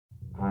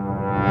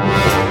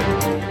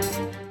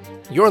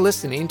You're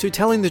listening to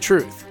Telling the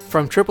Truth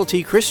from Triple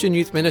T Christian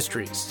Youth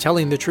Ministries,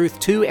 telling the truth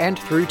to and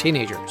through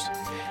teenagers.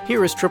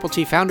 Here is Triple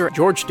T founder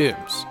George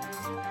Dooms.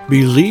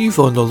 Believe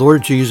on the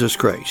Lord Jesus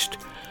Christ.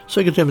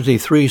 2 Timothy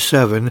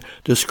 3:7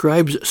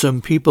 describes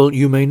some people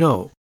you may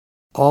know,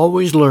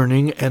 always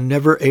learning and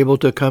never able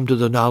to come to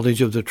the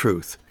knowledge of the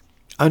truth.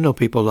 I know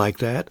people like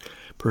that.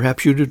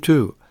 Perhaps you do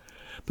too.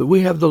 But we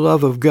have the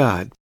love of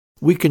God.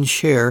 We can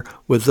share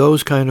with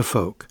those kind of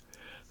folk.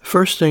 The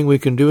first thing we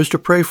can do is to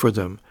pray for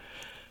them.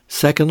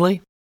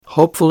 Secondly,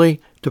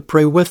 hopefully, to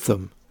pray with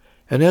them.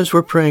 And as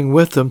we're praying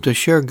with them, to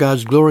share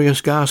God's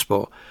glorious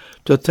gospel,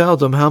 to tell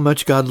them how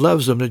much God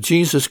loves them, that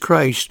Jesus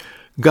Christ,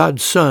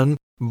 God's Son,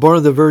 born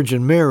of the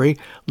Virgin Mary,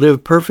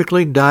 lived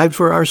perfectly, died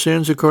for our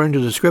sins according to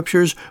the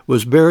Scriptures,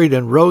 was buried,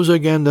 and rose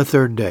again the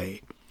third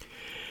day.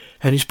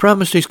 And He's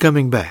promised He's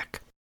coming back.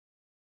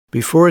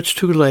 Before it's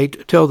too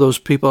late, tell those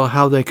people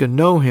how they can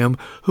know Him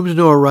whom to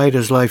know aright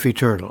as life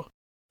eternal.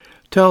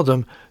 Tell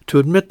them to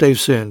admit they've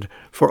sinned,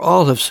 for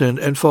all have sinned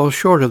and fall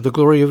short of the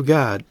glory of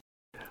God.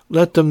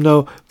 Let them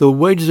know the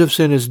wages of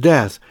sin is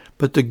death,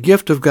 but the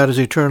gift of God is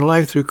eternal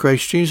life through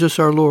Christ Jesus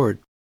our Lord.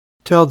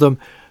 Tell them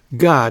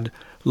God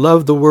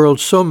loved the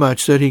world so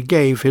much that He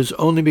gave His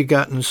only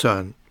begotten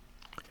Son.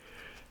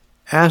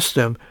 Ask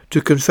them to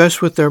confess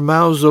with their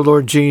mouths the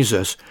Lord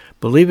Jesus,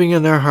 believing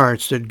in their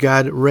hearts that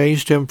God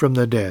raised Him from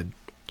the dead.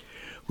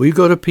 Will you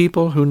go to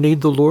people who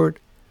need the Lord?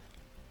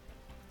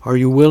 Are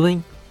you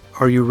willing?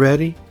 Are you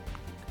ready?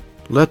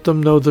 Let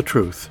them know the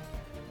truth,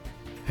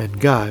 and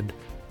God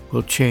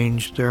will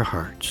change their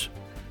hearts.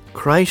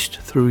 Christ,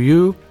 through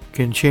you,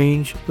 can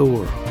change the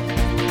world.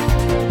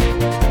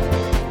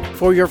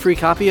 For your free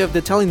copy of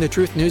the Telling the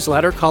Truth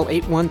newsletter, call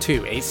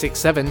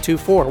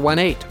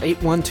 812-867-2418,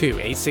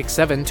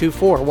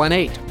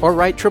 812-867-2418, or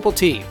write Triple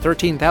T,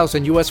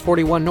 13,000 U.S.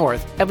 41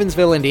 North,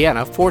 Evansville,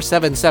 Indiana,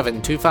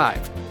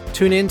 47725.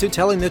 Tune in to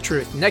Telling the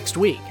Truth next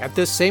week at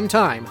this same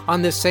time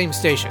on this same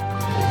station.